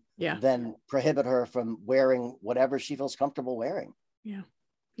dad than prohibit her from wearing whatever she feels comfortable wearing. Yeah.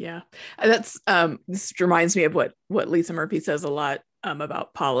 Yeah. That's this reminds me of what Lisa Murphy says a lot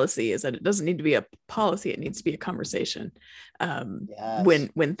about policy, is that it doesn't need to be a policy. It needs to be a conversation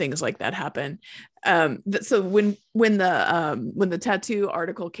when things like that happen. So when the tattoo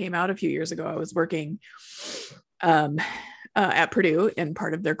article came out a few years ago, I was working at Purdue and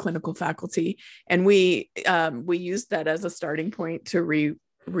part of their clinical faculty. And we used that as a starting point to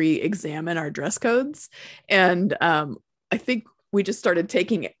re-examine our dress codes. And I think we just started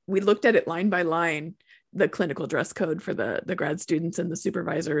we looked at it line by line, the clinical dress code for the grad students and the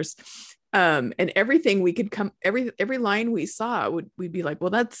supervisors. And everything we could every line we saw we'd be like, well,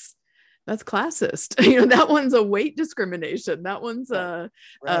 that's classist. That one's a weight discrimination. That one's that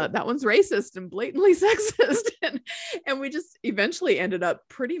one's racist and blatantly sexist. And we just eventually ended up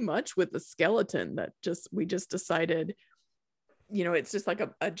pretty much with the skeleton that we just decided, it's just like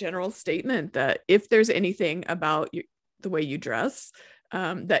a general statement that if there's anything about the way you dress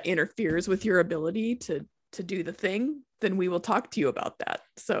that interferes with your ability to do the thing, then we will talk to you about that.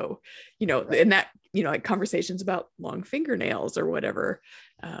 So, and that, like conversations about long fingernails or whatever,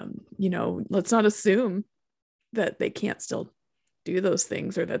 let's not assume that they can't still do those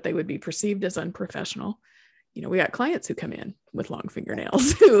things or that they would be perceived as unprofessional. We got clients who come in with long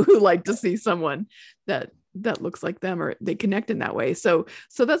fingernails who like to see someone that looks like them, or they connect in that way. So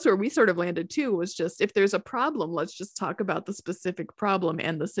that's where we sort of landed too, was just, if there's a problem, let's just talk about the specific problem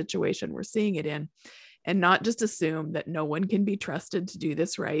and the situation we're seeing it in, and not just assume that no one can be trusted to do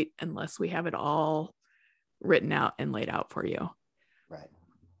this right unless we have it all written out and laid out for you. Right.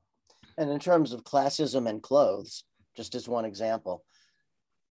 And in terms of classism and clothes, just as one example,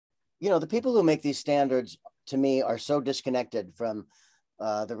 the people who make these standards, to me, are so disconnected from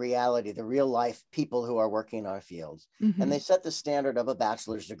the reality, the real life people who are working in our fields. Mm-hmm. And they set the standard of a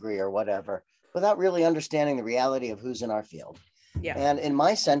bachelor's degree or whatever without really understanding the reality of who's in our field. Yeah. And in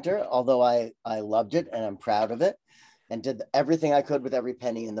my center, although I loved it and I'm proud of it and did everything I could with every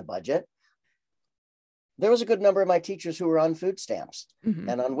penny in the budget, there was a good number of my teachers who were on food stamps Mm-hmm.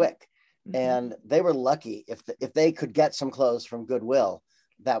 and on WIC. Mm-hmm. And they were lucky if they could get some clothes from Goodwill,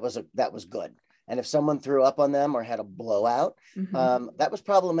 that was good. And if someone threw up on them or had a blowout, Mm-hmm. that was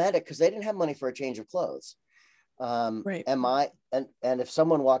problematic because they didn't have money for a change of clothes. Right. And if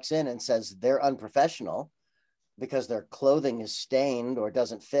someone walks in and says they're unprofessional because their clothing is stained or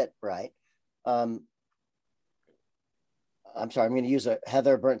doesn't fit right, I'm sorry, I'm going to use a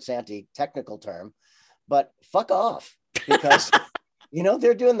Heather Bernt-Santy technical term, but fuck off, because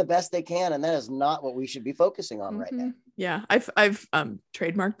they're doing the best they can, and that is not what we should be focusing on right now. Yeah, I've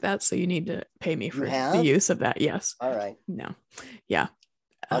trademarked that, so you need to pay me for the use of that. Yes. All right. No. Yeah.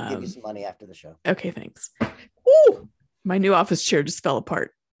 I'll give you some money after the show. Okay, thanks. Ooh, my new office chair just fell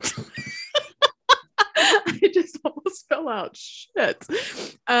apart. It just almost fell out. Shit.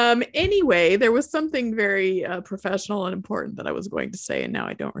 Anyway, there was something very professional and important that I was going to say, and now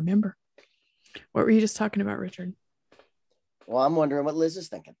I don't remember. What were you just talking about, Richard? Well, I'm wondering what Liz is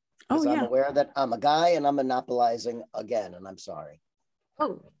thinking. Oh, yeah. I'm aware that I'm a guy and I'm monopolizing again, and I'm sorry.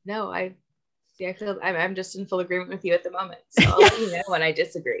 Oh, no, I feel I'm just in full agreement with you at the moment. So I'll let you know when I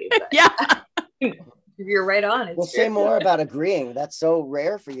disagree. But Yeah. You're right on. We'll say more about agreeing. That's so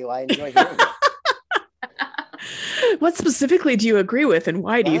rare for you. I enjoy hearing it. What specifically do you agree with, and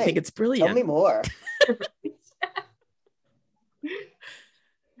why do you think it's brilliant? Tell me more.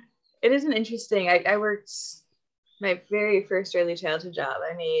 It is an interesting. I worked my very first early childhood job.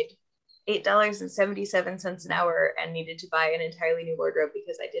 I made $8.77 an hour and needed to buy an entirely new wardrobe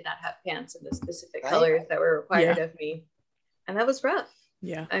because I did not have pants in the specific colors that were required of me. And that was rough.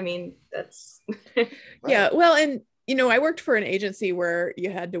 Yeah. I mean, that's Yeah. Well, and I worked for an agency where you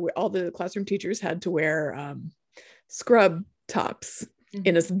had to all the classroom teachers had to wear scrub tops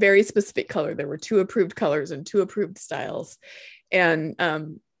in a very specific color. There were 2 approved colors and 2 approved styles. And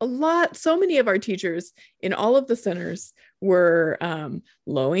so many of our teachers in all of the centers were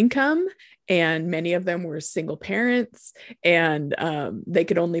low income, and many of them were single parents, and they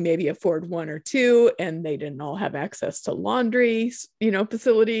could only maybe afford 1 or 2, and they didn't all have access to laundry,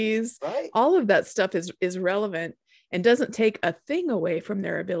 facilities. Right. All of that stuff is relevant and doesn't take a thing away from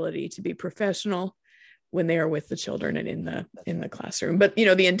their ability to be professional when they are with the children and in the classroom. But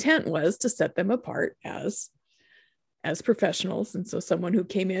the intent was to set them apart as professionals. And so someone who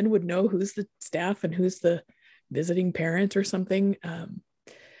came in would know who's the staff and who's the visiting parent or something.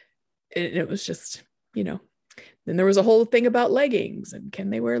 It was just, then there was a whole thing about leggings, and can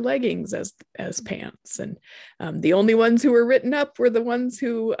they wear leggings as pants? And the only ones who were written up were the ones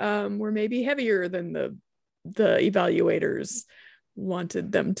who were maybe heavier than the evaluators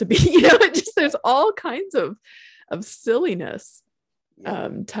wanted them to be. There's all kinds of silliness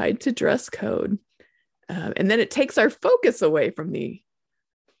tied to dress code. And then it takes our focus away from the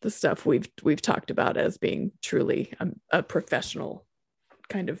stuff we've talked about as being truly a professional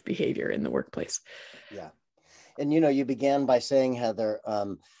kind of behavior in the workplace. Yeah. And, you began by saying, Heather,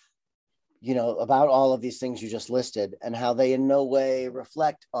 about all of these things you just listed and how they in no way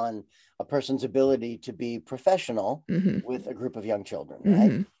reflect on a person's ability to be professional with a group of young children,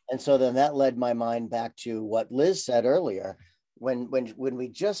 right? And so then that led my mind back to what Liz said earlier, when we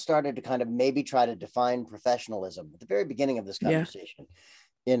just started to kind of maybe try to define professionalism at the very beginning of this conversation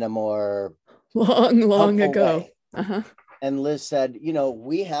in a more long ago. And Liz said,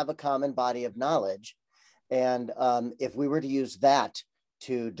 we have a common body of knowledge. And if we were to use that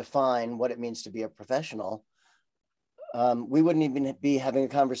to define what it means to be a professional, we wouldn't even be having a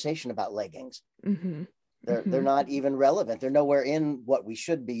conversation about leggings. They're not even relevant. They're nowhere in what we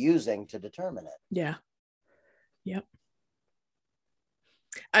should be using to determine it. Yeah. Yep.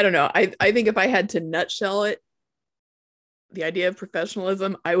 I don't know. I think if I had to nutshell it, the idea of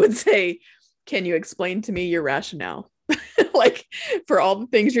professionalism, I would say, can you explain to me your rationale? Like, for all the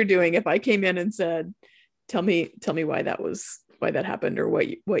things you're doing, if I came in and said, tell me why that happened, or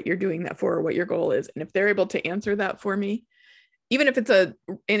what you're doing that for, or what your goal is. And if they're able to answer that for me, even if it's an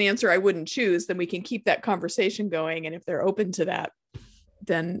answer I wouldn't choose, then we can keep that conversation going. And if they're open to that,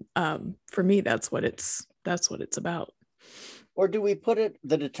 then for me, that's what it's about. Or do we put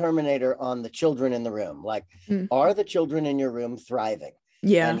the determinator on the children in the room? Like, are the children in your room thriving?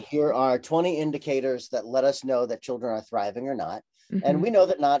 Yeah. And here are 20 indicators that let us know that children are thriving or not. And we know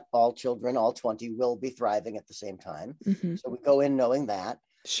that not all children, all 20, will be thriving at the same time. So we go in knowing that.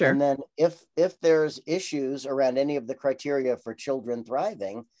 Sure. And then if there's issues around any of the criteria for children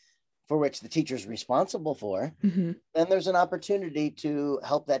thriving, for which the teacher's responsible for, then there's an opportunity to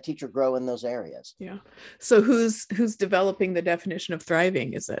help that teacher grow in those areas. Yeah. So who's developing the definition of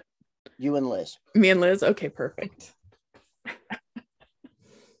thriving? Is it you and Liz? Me and Liz? Okay, perfect.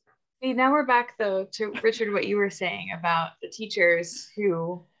 See, now we're back though to Richard, what you were saying about the teachers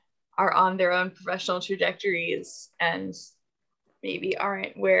who are on their own professional trajectories and maybe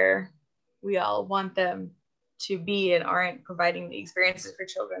aren't where we all want them to be and aren't providing the experiences for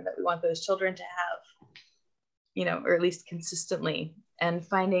children that we want those children to have, or at least consistently, and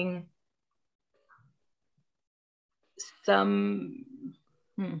finding some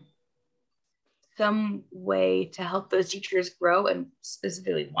way to help those teachers grow and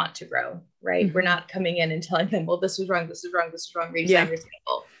specifically want to grow, right? We're not coming in and telling them, well, this was wrong, redesign your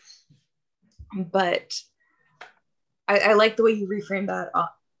schedule. But I like the way you reframe that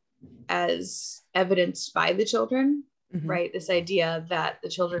as evidenced by the children, right? This idea that the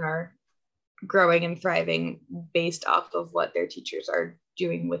children are growing and thriving based off of what their teachers are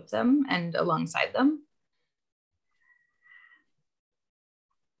doing with them and alongside them.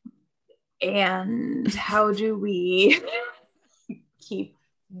 And how do we keep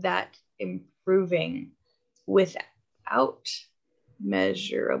that improving without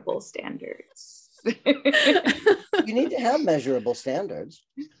measurable standards? You need to have measurable standards,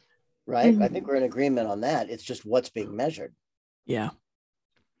 right? Mm-hmm. I think we're in agreement on that. It's just what's being measured. Yeah.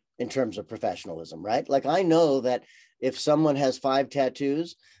 In terms of professionalism, right? Like, I know that if someone has 5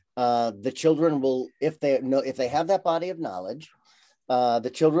 tattoos, the children will, if they have that body of knowledge,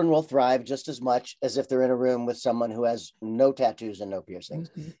 the children will thrive just as much as if they're in a room with someone who has no tattoos and no piercings.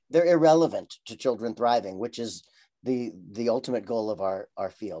 Mm-hmm. They're irrelevant to children thriving, which is the ultimate goal of our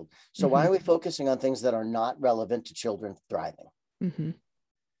field. So why are we focusing on things that are not relevant to children thriving?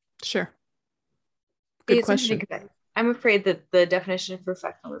 Sure. Good question. I'm afraid that the definition of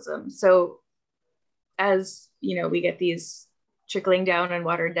professionalism, so as you know, we get these trickling down and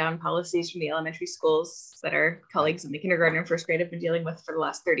watered down policies from the elementary schools that our colleagues in the kindergarten and first grade have been dealing with for the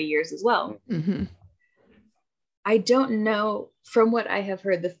last 30 years as well. I don't know, from what I have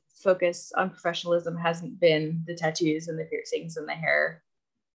heard, the focus on professionalism hasn't been the tattoos and the piercings and the hair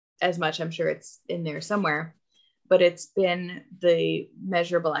as much. I'm sure it's in there somewhere, but it's been the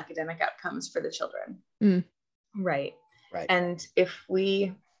measurable academic outcomes for the children. Right. And if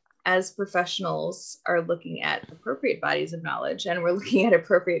we, as professionals, are looking at appropriate bodies of knowledge, and we're looking at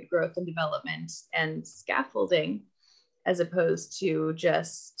appropriate growth and development and scaffolding, as opposed to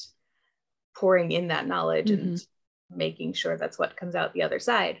just pouring in that knowledge and making sure that's what comes out the other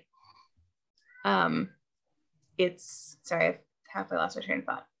side. It's, sorry, I've halfway lost my train of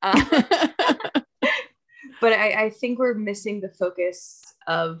thought. But I think we're missing the focus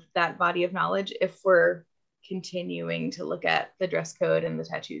of that body of knowledge if we're continuing to look at the dress code and the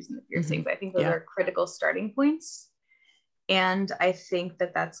tattoos and the piercings. I think those are critical starting points. And I think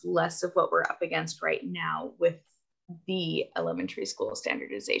that that's less of what we're up against right now with the elementary school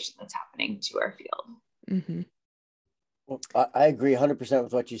standardization that's happening to our field. Well, I agree 100%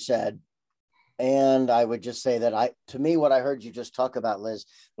 with what you said. And I would just say that to me, what I heard you just talk about, Liz,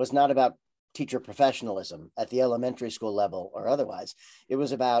 was not about teacher professionalism at the elementary school level or otherwise. It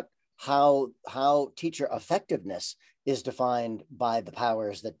was about how teacher effectiveness is defined by the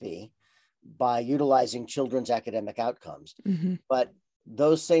powers that be, by utilizing children's academic outcomes. But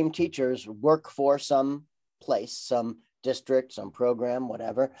those same teachers work for some place, some district, some program,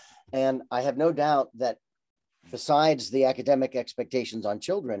 whatever. And I have no doubt that besides the academic expectations on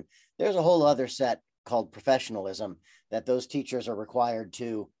children, there's a whole other set called professionalism that those teachers are required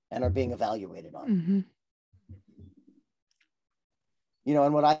to and are being evaluated on. You know,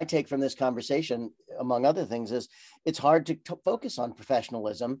 and what I take from this conversation, among other things, is it's hard to focus on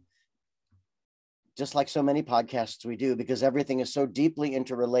professionalism, just like so many podcasts we do, because everything is so deeply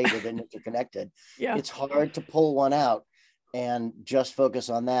interrelated and interconnected. It's hard to pull one out and just focus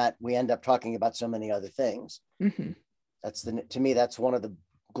on that. We end up talking about so many other things. To me, that's one of the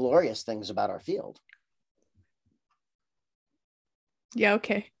glorious things about our field. Yeah,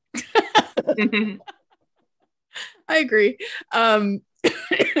 okay. I agree.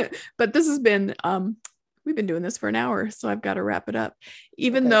 But this has been, we've been doing this for an hour, so I've got to wrap it up.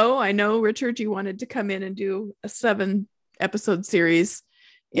 Even though I know, Richard, you wanted to come in and do a 7-episode series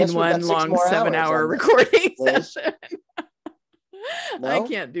in one long 7-hour recording session. No? I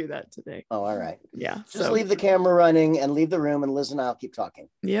can't do that today. Oh, all right. Yeah. Just leave the camera running and leave the room, and Liz and I'll keep talking.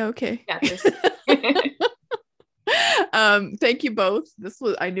 Yeah, okay. Thank you both.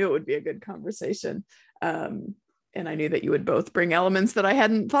 I knew it would be a good conversation. And I knew that you would both bring elements that I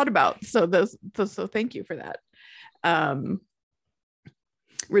hadn't thought about. So thank you for that.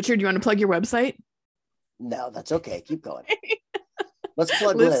 Richard, you want to plug your website? No, that's okay. Keep going. Let's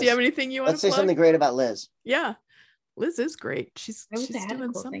plug Liz. Liz. Do you have anything you want to plug? Let's say something great about Liz. Yeah. Liz is great. She's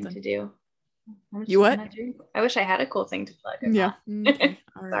doing cool something to do. You what? I wish I had a cool thing to plug. Yeah. Okay.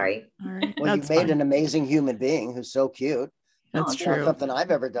 All right. All right. Well, you made an amazing human being who's so cute. That's true. Not something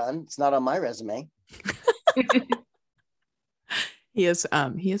I've ever done. It's not on my resume. He is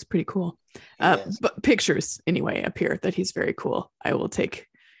pretty cool. But pictures anyway appear that he's very cool. I will take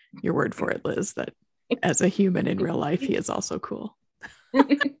your word for it, Liz, that as a human in real life, he is also cool.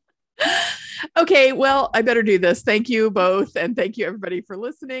 Okay, well, I better do this. Thank you both. And thank you everybody for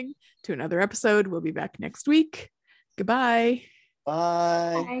listening to another episode. We'll be back next week. Goodbye.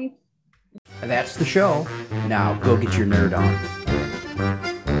 Bye. Bye. That's the show. Now go get your nerd on.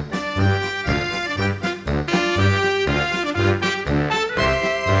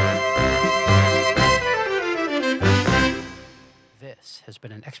 This has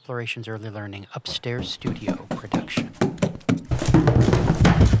been an Explorations Early Learning Upstairs Studio production.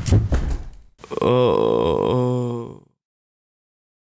 Oh.